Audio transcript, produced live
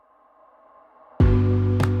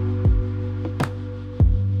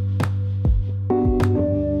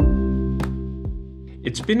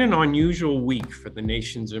It's been an unusual week for the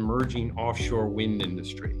nation's emerging offshore wind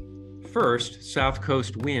industry. First, South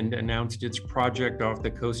Coast Wind announced its project off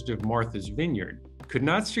the coast of Martha's Vineyard could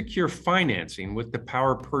not secure financing with the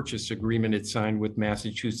power purchase agreement it signed with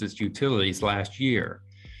Massachusetts utilities last year.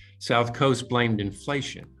 South Coast blamed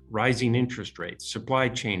inflation, rising interest rates, supply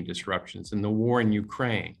chain disruptions, and the war in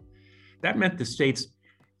Ukraine. That meant the state's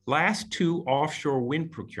last two offshore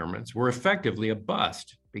wind procurements were effectively a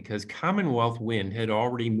bust because CommonWealth Wind had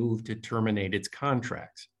already moved to terminate its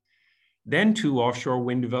contracts. Then two offshore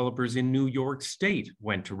wind developers in New York State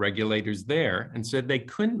went to regulators there and said they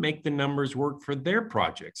couldn't make the numbers work for their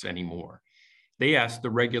projects anymore. They asked the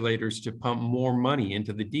regulators to pump more money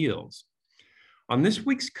into the deals. On this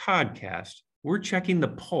week's podcast, we're checking the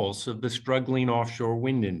pulse of the struggling offshore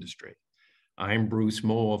wind industry. I'm Bruce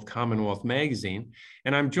Moll of CommonWealth Magazine,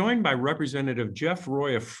 and I'm joined by Representative Jeff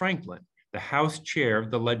Roy of Franklin, the House Chair of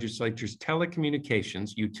the legislature's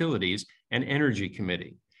Telecommunications, Utilities, and Energy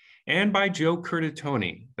Committee, and by Joe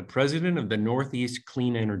Curtatone, the President of the Northeast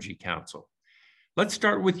Clean Energy Council. Let's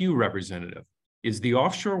start with you, Representative. Is the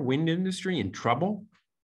offshore wind industry in trouble?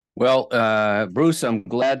 Well, Bruce, I'm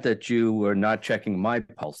glad that you were not checking my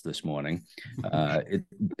pulse this morning.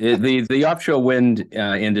 The offshore wind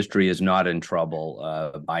industry is not in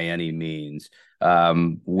trouble by any means.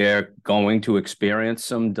 We're going to experience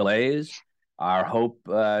some delays. Our hope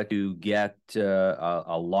to get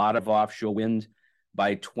a lot of offshore wind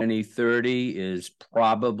by 2030 is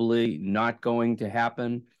probably not going to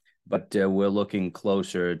happen, but we're looking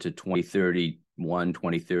closer to 2031,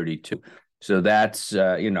 2032. So that's,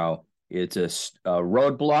 it's a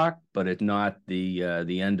roadblock, but it's not the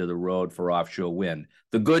end of the road for offshore wind.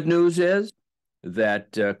 The good news is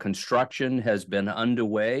that construction has been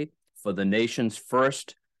underway for the nation's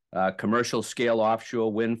first commercial scale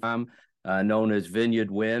offshore wind farm known as Vineyard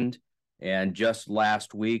Wind. And just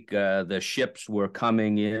last week, the ships were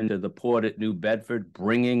coming into the port at New Bedford,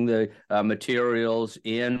 bringing the materials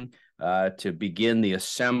in to begin the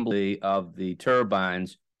assembly of the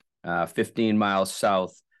turbines 15 miles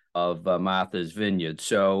south of Martha's Vineyard.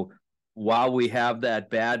 So while we have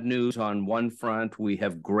that bad news on one front, we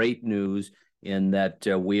have great news in that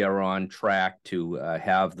we are on track to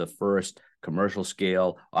have the first commercial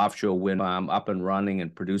scale offshore wind farm up and running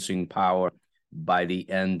and producing power by the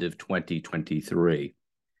end of 2023.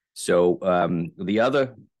 So the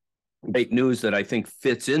other great news that I think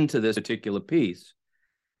fits into this particular piece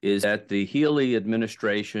is that the Healy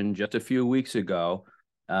administration just a few weeks ago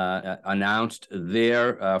announced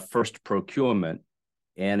their first procurement,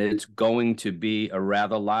 and it's going to be a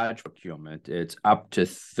rather large procurement. It's up to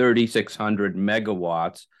 3,600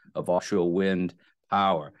 megawatts of offshore wind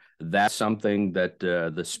power. That's something that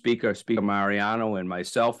the Speaker Mariano, and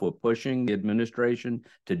myself were pushing the administration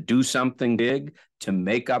to do something big to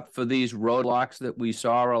make up for these roadblocks that we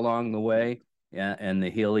saw along the way. And the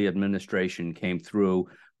Healy administration came through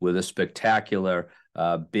with a spectacular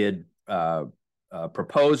bid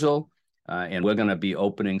proposal, and we're going to be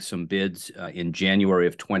opening some bids in January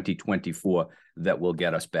of 2024 that will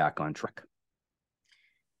get us back on track.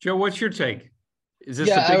 Joe, what's your take? Is this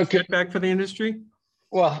a big setback for the industry?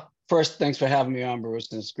 Well, first, thanks for having me on,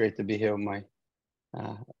 Bruce. It's great to be here with my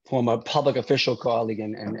former public official colleague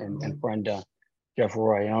and friend, Jeff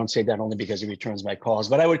Roy. I don't say that only because he returns my calls,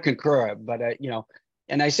 but I would concur. But,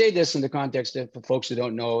 and I say this in the context of, for folks who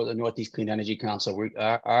don't know, the Northeast Clean Energy Council,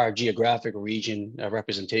 our geographic region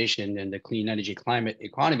representation in the clean energy, climate,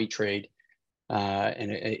 economy trade,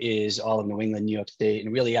 and it is all of New England, New York State,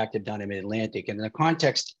 and really active down in Mid-Atlantic. And in the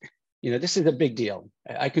context, this is a big deal.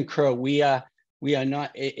 I concur. We are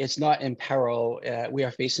not, it's not in peril. We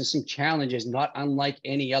are facing some challenges, not unlike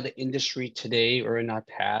any other industry today or in our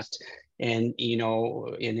past. And, in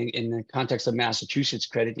the context of Massachusetts,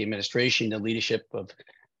 credit the administration, the leadership of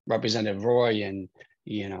Representative Roy and,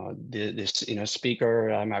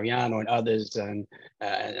 Speaker Mariano and others and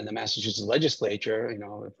the Massachusetts legislature,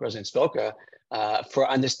 President Spilka, for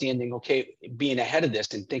understanding, being ahead of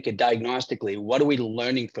this and thinking diagnostically, what are we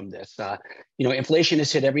learning from this? Inflation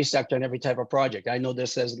has hit every sector and every type of project. I know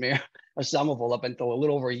this as Mayor of Somerville up until a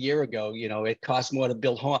little over a year ago. It costs more to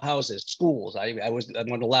build houses, schools. I was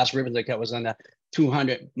one of the last rivers that was on the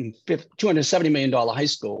 $270 million high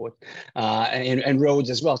school and roads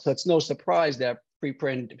as well. So it's no surprise that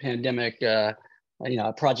pre-pandemic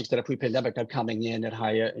projects that are pre-pandemic are coming in at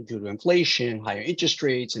higher due to inflation, higher interest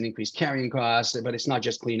rates, and increased carrying costs. But it's not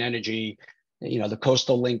just clean energy. The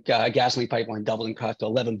Coastal Link gas link pipeline doubling cost to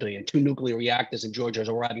 $11 billion. Two nuclear reactors in Georgia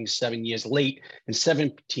are arriving 7 years late and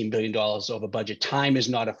 $17 billion over budget. Time is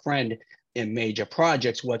not a friend in major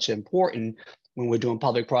projects. What's important when we're doing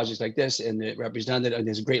public projects like this, and the representative, and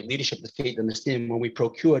there's great leadership in the state to understand when we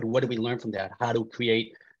procured, what did we learn from that? How to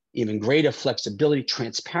create even greater flexibility,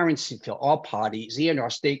 transparency for all parties and our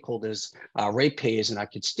stakeholders, our ratepayers, and our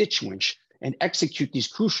constituents, and execute these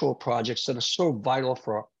crucial projects that are so vital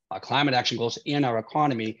for our climate action goals and our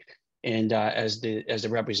economy. And as the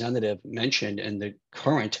representative mentioned, in the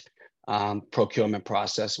current procurement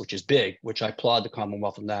process, which is big, which I applaud the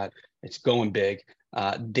Commonwealth on that, it's going big.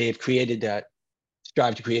 They've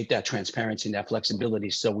strive to create that transparency and that flexibility,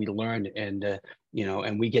 so we learn and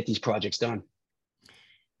and we get these projects done.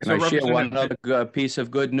 Can I share one other piece of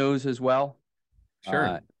good news as well?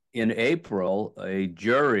 Sure. In April, a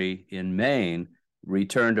jury in Maine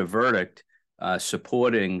returned a verdict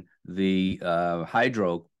supporting the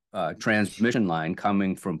hydro transmission line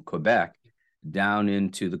coming from Quebec down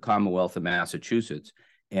into the Commonwealth of Massachusetts.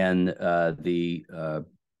 And the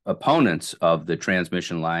opponents of the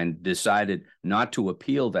transmission line decided not to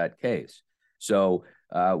appeal that case. So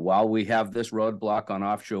while we have this roadblock on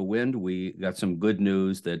offshore wind, we got some good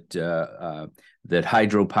news that that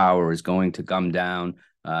hydropower is going to come down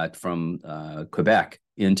from Quebec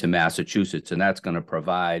into Massachusetts, and that's going to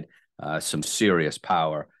provide some serious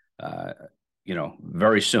power,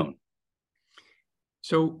 very soon.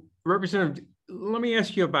 So, Representative, let me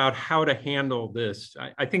ask you about how to handle this.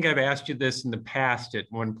 I think I've asked you this in the past at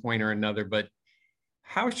one point or another, but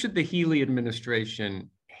how should the Healey administration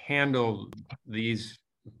handle these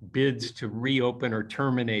bids to reopen or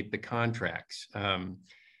terminate the contracts?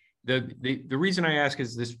 The reason I ask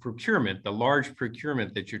is this procurement, the large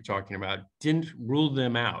procurement that you're talking about, didn't rule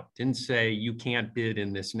them out, didn't say you can't bid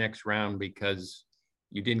in this next round because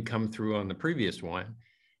you didn't come through on the previous one.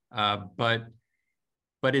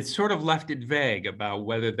 But it's sort of left it vague about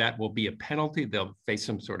whether that will be a penalty. They'll face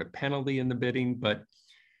some sort of penalty in the bidding. But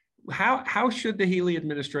how should the Healey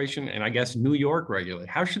administration, and I guess New York regulate,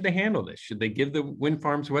 how should they handle this? Should they give the wind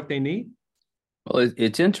farms what they need? Well,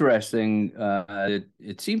 it's interesting.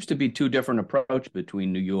 It seems to be two different approaches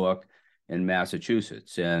between New York and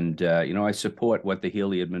Massachusetts. And, I support what the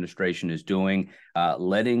Healey administration is doing,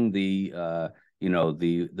 letting the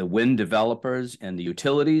wind developers and the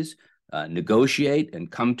utilities negotiate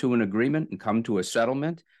and come to an agreement and come to a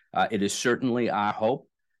settlement. It is certainly our hope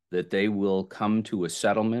that they will come to a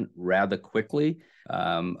settlement rather quickly.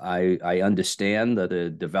 I understand that the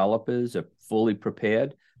developers are fully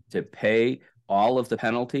prepared to pay all of the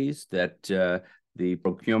penalties that the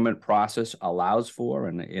procurement process allows for,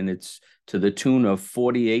 and it's to the tune of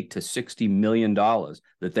 $48 to $60 million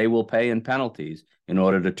that they will pay in penalties in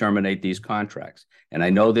order to terminate these contracts. And I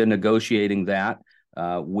know they're negotiating that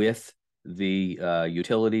with the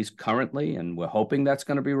utilities currently, and we're hoping that's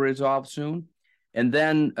going to be resolved soon. And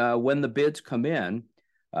then when the bids come in,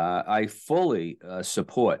 I fully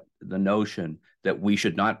support the notion that we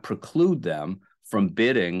should not preclude them from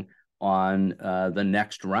bidding on the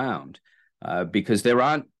next round because there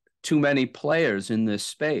aren't too many players in this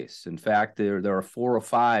space. In fact, there are 4 or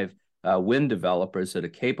 5 wind developers that are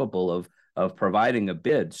capable of providing a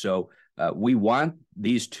bid. So we want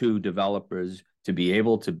these 2 developers to be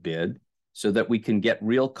able to bid so that we can get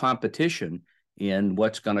real competition in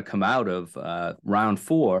what's going to come out of round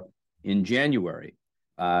 4 in January.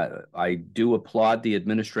 I do applaud the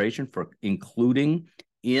administration for including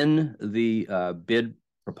in the bid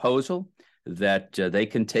proposal that they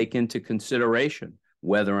can take into consideration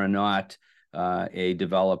whether or not a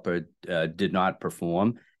developer did not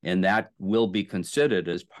perform, and that will be considered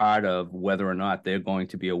as part of whether or not they're going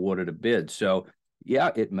to be awarded a bid. So,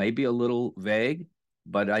 yeah, it may be a little vague,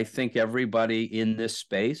 but I think everybody in this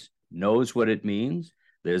space knows what it means.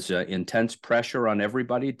 There's intense pressure on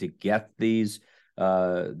everybody to get these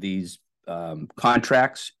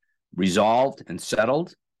contracts resolved and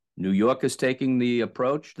settled. New York is taking the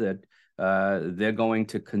approach that they're going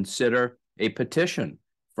to consider a petition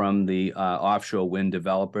from the offshore wind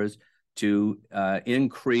developers to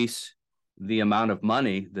increase the amount of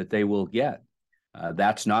money that they will get.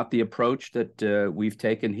 That's not the approach that we've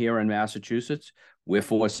taken here in Massachusetts. We're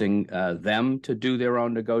forcing them to do their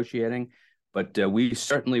own negotiating, but we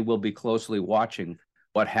certainly will be closely watching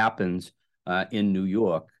what happens in New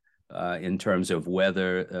York in terms of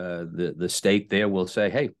whether the state there will say,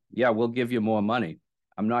 hey, yeah, we'll give you more money.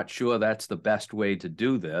 I'm not sure that's the best way to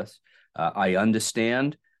do this. I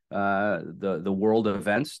understand the world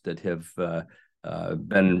events that have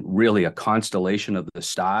been really a constellation of the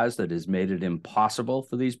stars that has made it impossible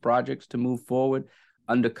for these projects to move forward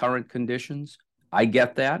under current conditions. I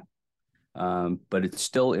get that, but it's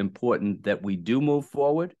still important that we do move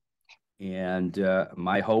forward. And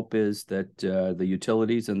my hope is that the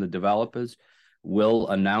utilities and the developers we'll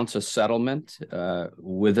announce a settlement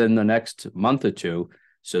within the next month or two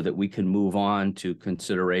so that we can move on to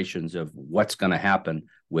considerations of what's going to happen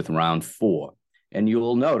with round 4. And you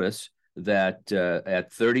will notice that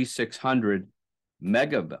at 3,600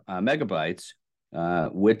 megabytes,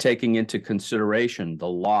 we're taking into consideration the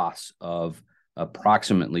loss of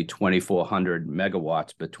approximately 2,400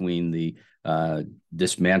 megawatts between the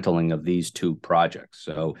dismantling of these two projects.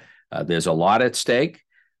 So there's a lot at stake.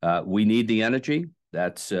 We need the energy.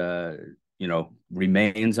 That's,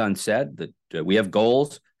 remains unsaid, that we have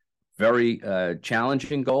goals, very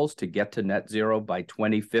challenging goals to get to net zero by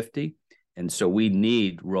 2050. And so we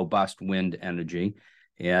need robust wind energy.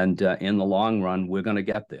 And in the long run, we're going to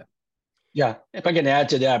get there. Yeah, if I can add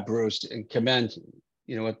to that, Bruce, and commend,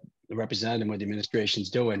 what the representative, what the administration's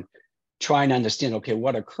doing, trying to understand, okay,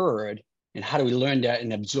 what occurred and how do we learn that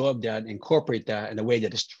and absorb that, incorporate that in a way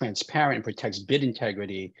that is transparent and protects bid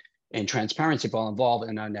integrity and transparency for all involved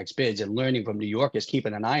in our next bids, and learning from New York is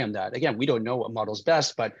keeping an eye on that. Again, we don't know what model's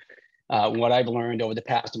best, but what I've learned over the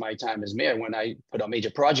past of my time as mayor, when I put out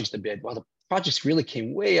major projects to bid, well, the projects really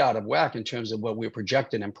came way out of whack in terms of what we were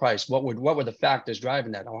projecting and price. What were the factors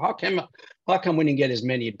driving that? Or how come we didn't get as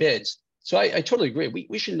many bids? So I totally agree.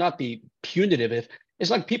 We should not be punitive. If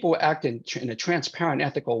it's like people were acting in a transparent,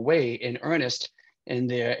 ethical way, in earnest in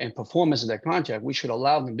their performance of their contract, we should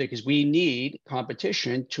allow them, because we need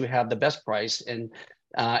competition to have the best price, and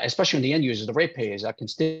especially on the end users, the ratepayers, our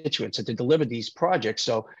constituents, to deliver these projects.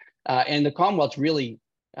 So and the Commonwealth really,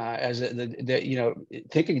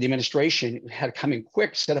 thinking the administration had come in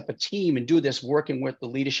quick, set up a team and do this, working with the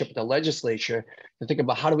leadership of the legislature to think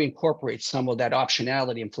about how do we incorporate some of that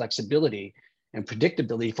optionality and flexibility and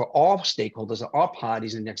predictability for all stakeholders, all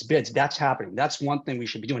parties in the next bids. That's happening. That's one thing we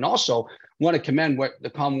should be doing. Also, want to commend what the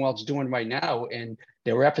Commonwealth's doing right now and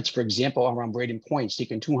their efforts, for example, around Braden Point,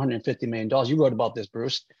 seeking $250 million. You wrote about this,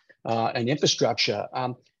 Bruce, and infrastructure.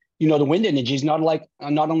 The wind energy is not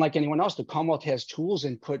unlike anyone else. The Commonwealth has tools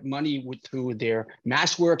and put money through their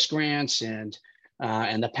MassWorks grants and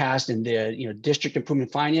in the past in their district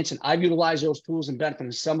improvement finance. And I've utilized those tools and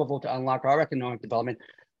benefited some of them to unlock our economic development,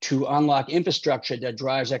 to unlock infrastructure that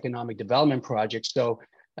drives economic development projects. So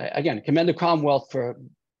again, commend the Commonwealth for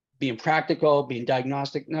being practical, being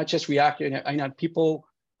diagnostic, not just reactive.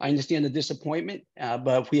 I understand the disappointment,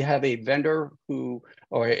 but if we have a vendor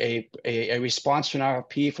or a response to an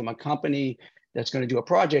RFP from a company that's going to do a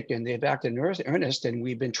project and they've acted in earnest, and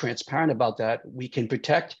we've been transparent about that, we can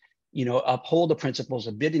protect, uphold the principles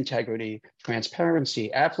of bid integrity,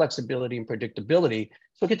 transparency, add flexibility and predictability.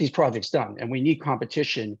 So get these projects done, and we need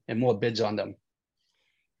competition and more bids on them.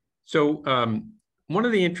 So one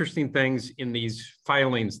of the interesting things in these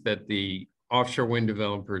filings that the offshore wind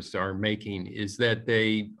developers are making is that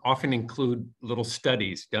they often include little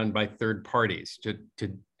studies done by third parties to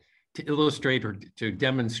illustrate or to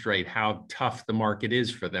demonstrate how tough the market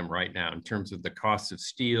is for them right now in terms of the cost of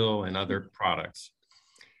steel and other products.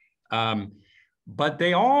 But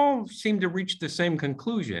they all seem to reach the same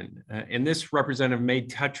conclusion. And this representative may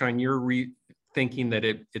touch on your thinking that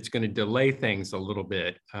it's going to delay things a little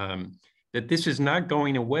bit, that this is not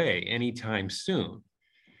going away anytime soon.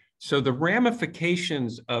 So the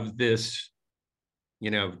ramifications of this,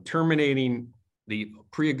 terminating the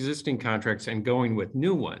pre-existing contracts and going with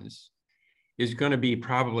new ones is going to be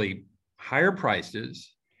probably higher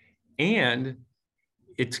prices. And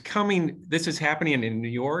it's coming, this is happening in New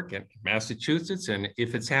York and Massachusetts. And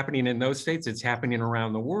if it's happening in those states, it's happening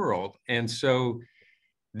around the world. And so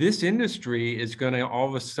this industry is going to, all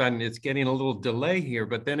of a sudden, it's getting a little delay here,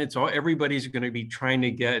 but then everybody's going to be trying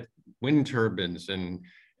to get wind turbines and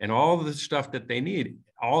all of the stuff that they need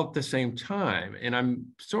all at the same time. And I'm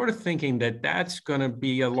sort of thinking that that's going to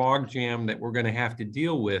be a logjam that we're going to have to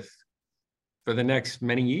deal with for the next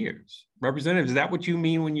many years. Representative, is that what you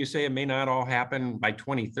mean when you say it may not all happen by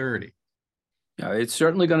 2030? Yeah, it's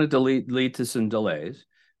certainly going to lead to some delays,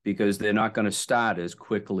 because they're not going to start as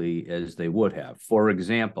quickly as they would have. For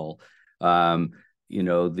example,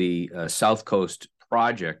 the South Coast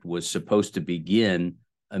project was supposed to begin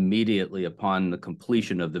immediately upon the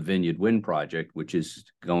completion of the Vineyard Wind project, which is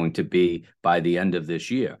going to be by the end of this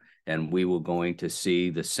year. And we were going to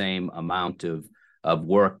see the same amount of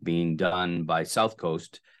work being done by South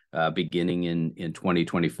Coast beginning in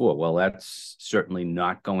 2024. Well, that's certainly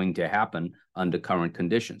not going to happen under current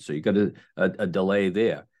conditions. So you got a delay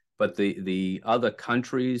there. But the other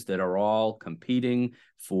countries that are all competing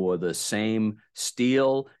for the same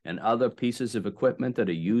steel and other pieces of equipment that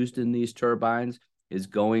are used in these turbines is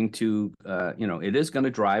going to, it is going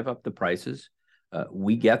to drive up the prices.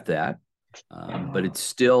 We get that, but it's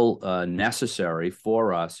still necessary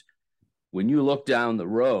for us when you look down the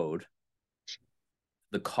road,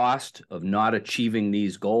 the cost of not achieving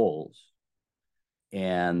these goals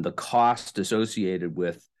and the cost associated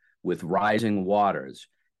with rising waters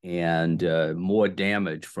and more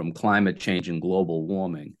damage from climate change and global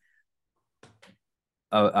warming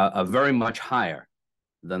are very much higher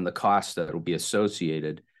than the costs that will be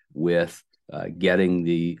associated with getting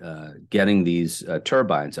these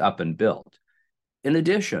turbines up and built. In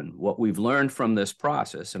addition, what we've learned from this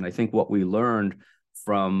process, and I think what we learned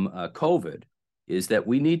from COVID, is that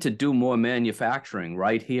we need to do more manufacturing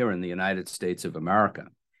right here in the United States of America.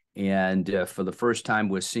 And for the first time,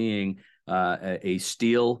 we're seeing a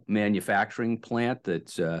steel manufacturing plant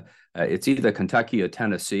that's it's either Kentucky or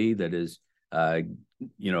Tennessee that is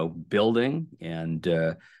building,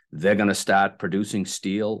 and they're going to start producing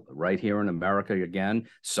steel right here in America again.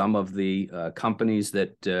 Some of the companies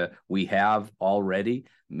that we have already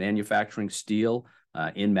manufacturing steel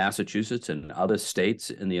in Massachusetts and other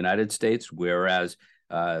states in the United States, whereas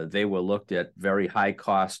they were looked at very high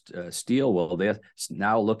cost steel. Well, they're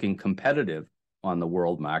now looking competitive on the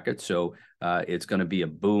world market. So it's going to be a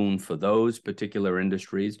boon for those particular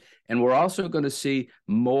industries. And we're also going to see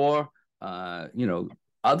more,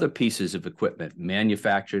 other pieces of equipment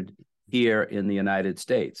manufactured here in the United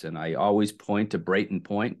States. And I always point to Brayton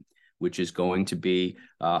Point, which is going to be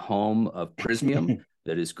a home of Prysmian,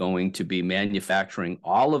 that is going to be manufacturing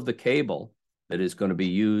all of the cable that is going to be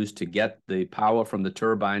used to get the power from the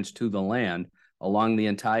turbines to the land along the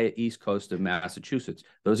entire east coast of Massachusetts.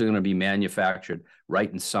 Those are going to be manufactured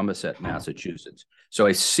right in Somerset, Massachusetts. So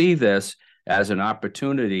I see this as an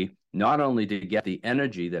opportunity not only to get the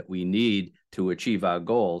energy that we need to achieve our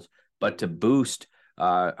goals, but to boost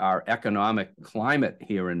our economic climate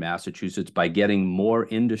here in Massachusetts by getting more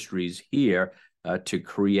industries here to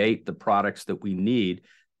create the products that we need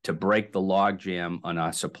to break the logjam on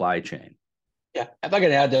our supply chain. Yeah, if I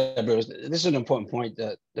could add that, Bruce, this is an important point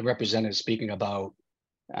that the representative is speaking about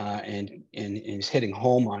and is hitting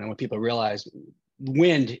home on. And when people realize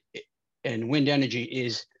wind and wind energy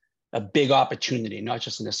is a big opportunity, not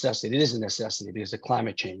just a necessity. It is a necessity because of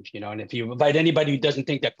climate change, and if you invite anybody who doesn't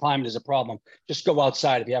think that climate is a problem, just go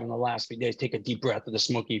outside if you haven't in the last few days, take a deep breath of the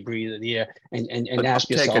smoky breeze of the air and ask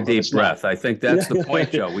yourself. Take a deep breath. I think that's the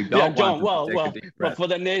point, Joe. We don't want to take a deep breath. But for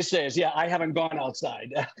the naysayers, I haven't gone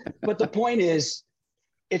outside. But the point is,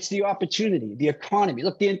 it's the opportunity, the economy.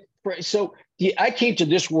 Look, I came to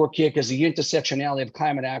this work here because the intersectionality of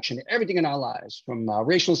climate action, everything in our lives, from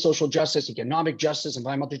racial and social justice, economic justice,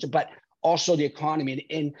 environmental justice, but also the economy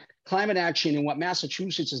and climate action and what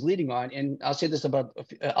Massachusetts is leading on. And I'll say this about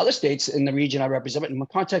other states in the region I represent, but in the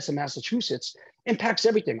context of Massachusetts, impacts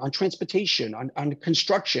everything on transportation, on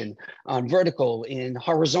construction, on vertical, in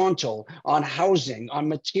horizontal, on housing, on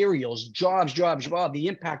materials, jobs, the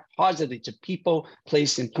impact positively to people,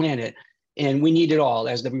 place, and planet. And we need it all.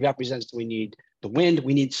 As the representatives, we need the wind,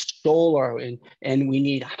 we need solar, and we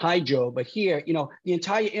need hydro. But here, the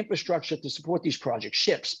entire infrastructure to support these projects,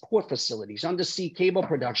 ships, port facilities, undersea cable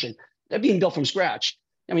production, they're being built from scratch.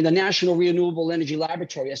 I mean, the National Renewable Energy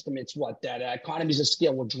Laboratory estimates that economies of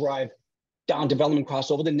scale will drive down development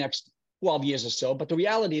costs over the next 12 years or so. But the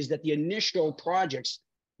reality is that the initial projects,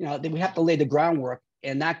 we have to lay the groundwork,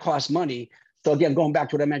 and that costs money. So again, going back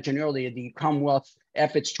to what I mentioned earlier, the Commonwealth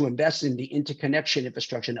efforts to invest in the interconnection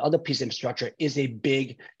infrastructure and other pieces of infrastructure is a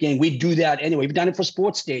big game. We do that anyway. We've done it for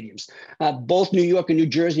sports stadiums. Both New York and New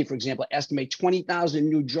Jersey, for example, estimate 20,000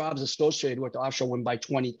 new jobs associated with offshore wind by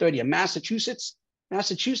 2030. And Massachusetts, and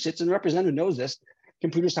the representative knows this,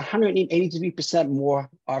 can produce 183% more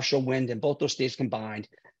offshore wind than both those states combined.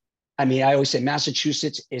 I mean, I always say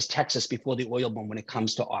Massachusetts is Texas before the oil boom when it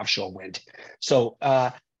comes to offshore wind. So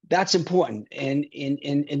that's important. And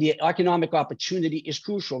the economic opportunity is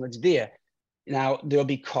crucial, and it's there. Now, there'll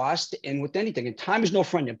be cost, and with anything, and time is no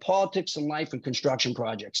friend in politics and life and construction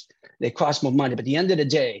projects. They cost more money. But at the end of the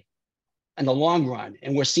day, in the long run,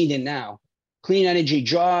 and we're seeing it now, clean energy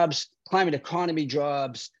jobs, climate economy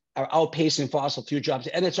jobs are outpacing fossil fuel jobs,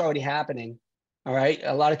 and it's already happening. All right,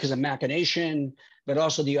 a lot of because of machination, but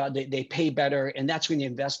also they pay better, and that's when the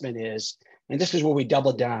investment is. And this is where we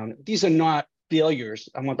double down. These are not failures.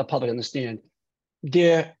 I want the public to understand.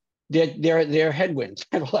 They're headwinds,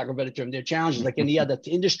 for lack of a better term. They're challenges like any other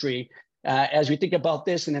industry. As we think about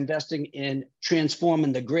this and investing in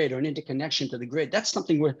transforming the grid or an interconnection to the grid, that's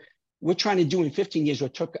something we're trying to do in 15 years,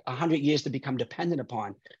 what took 100 years to become dependent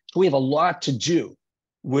upon. So we have a lot to do.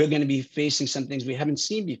 We're going to be facing some things we haven't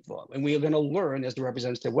seen before. And we are going to learn, as the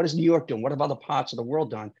representative said, what is New York doing? What have other parts of the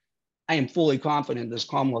world done? I am fully confident this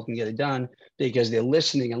Commonwealth can get it done because they're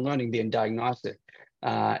listening and learning, being diagnostic.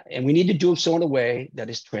 And we need to do so in a way that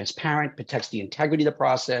is transparent, protects the integrity of the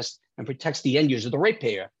process, and protects the end user, the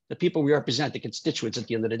ratepayer, the people we represent, the constituents at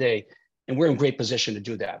the end of the day. And we're in great position to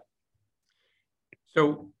do that.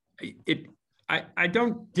 So I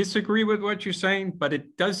don't disagree with what you're saying, but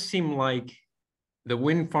it does seem like the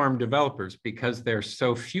wind farm developers, because there's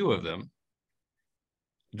so few of them,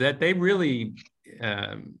 that they really,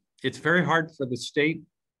 it's very hard for the state,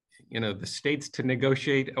 the states to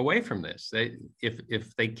negotiate away from this.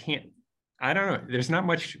 If they can't, I don't know, there's not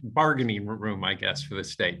much bargaining room, I guess, for the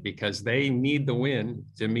state, because they need the wind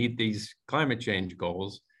to meet these climate change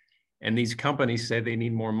goals. And these companies say they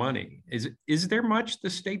need more money. Is there much the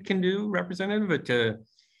state can do, Representative,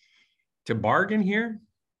 to bargain here?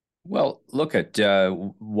 Well, look at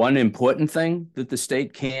one important thing that the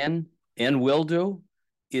state can and will do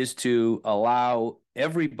is to allow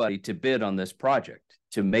everybody to bid on this project,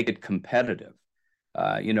 to make it competitive.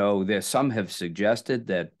 There's some have suggested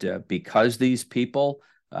that because these people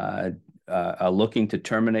are looking to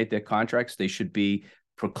terminate their contracts, they should be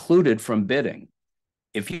precluded from bidding.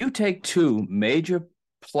 If you take two major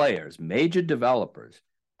players, major developers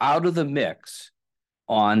out of the mix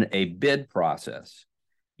on a bid process,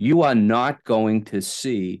 you are not going to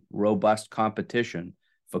see robust competition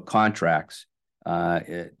for contracts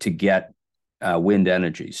to get wind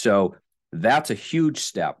energy. So that's a huge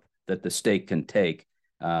step that the state can take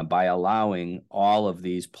by allowing all of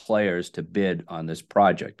these players to bid on this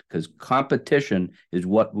project, because competition is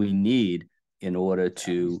what we need in order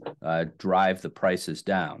to drive the prices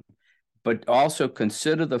down. But also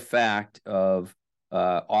consider the fact of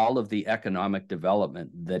all of the economic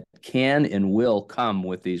development that can and will come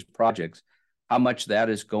with these projects, how much that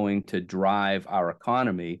is going to drive our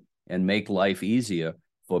economy and make life easier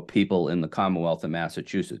for people in the Commonwealth of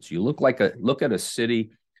Massachusetts. You look at a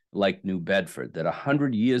city like New Bedford that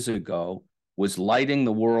 100 years ago was lighting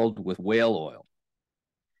the world with whale oil.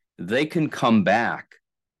 They can come back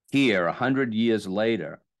here 100 years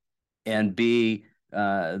later and be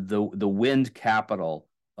the wind capital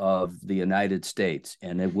of the United States,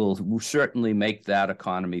 and it will certainly make that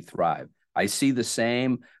economy thrive. I see the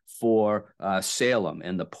same for Salem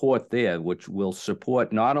and the port there, which will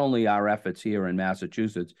support not only our efforts here in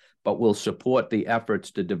Massachusetts, but will support the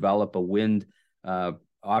efforts to develop a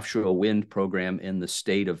offshore wind program in the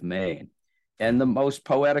state of Maine. And the most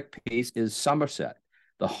poetic piece is Somerset.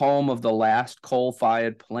 The home of the last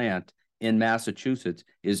coal-fired plant in Massachusetts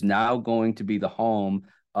is now going to be the home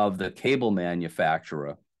of the cable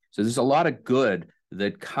manufacturer. So there's a lot of good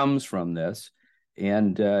that comes from this.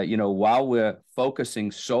 And, while we're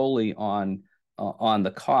focusing solely on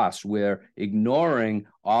the costs, we're ignoring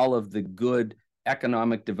all of the good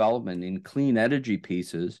economic development in clean energy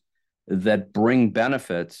pieces that bring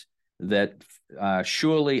benefits that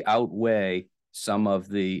surely outweigh some of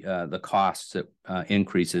the costs that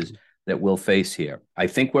increases that we'll face here. I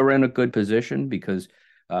think we're in a good position because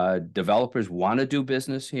developers want to do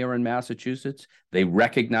business here in Massachusetts. They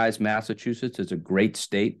recognize Massachusetts as a great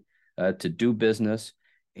state to do business.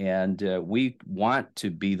 And we want to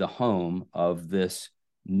be the home of this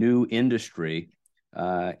new industry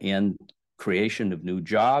and creation of new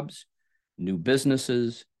jobs, new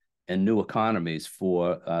businesses, and new economies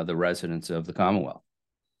for the residents of the Commonwealth.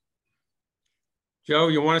 Joe,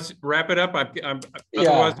 you want to wrap it up?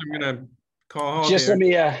 Otherwise, I'm going to call. Just let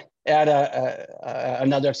me add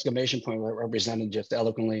another exclamation point where Representative just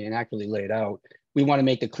eloquently and accurately laid out. We want to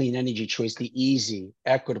make the clean energy choice the easy,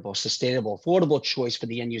 equitable, sustainable, affordable choice for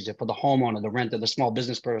the end user, for the homeowner, the renter, the small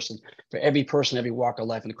business person, for every person, every walk of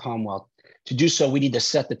life in the Commonwealth. To do so, we need to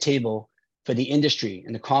set the table for the industry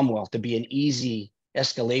in the Commonwealth to be an easy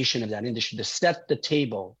escalation of that industry, to set the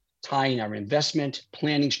table, tying our investment,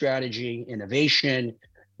 planning strategy, innovation,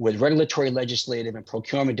 with regulatory, legislative, and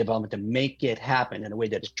procurement development to make it happen in a way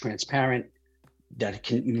that is transparent,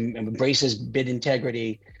 that embraces bid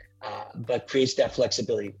integrity, but creates that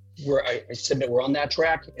flexibility. I submit we're on that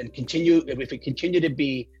track and continue. If we continue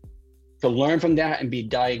to learn from that and be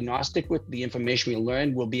diagnostic with the information we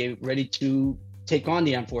learn, we'll be ready to take on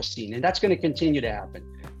the unforeseen, and that's going to continue to happen.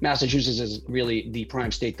 Massachusetts is really the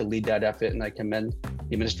prime state to lead that effort, and I commend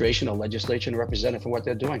the administration, the legislature, and the representative for what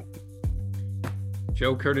they're doing.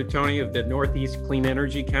 Joe Curtatone of the Northeast Clean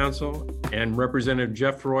Energy Council and Representative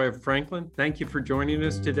Jeff Roy of Franklin, thank you for joining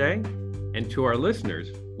us today. And to our listeners,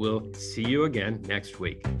 we'll see you again next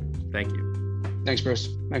week. Thank you. Thanks, Bruce.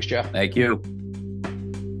 Thanks, Jeff. Thank you.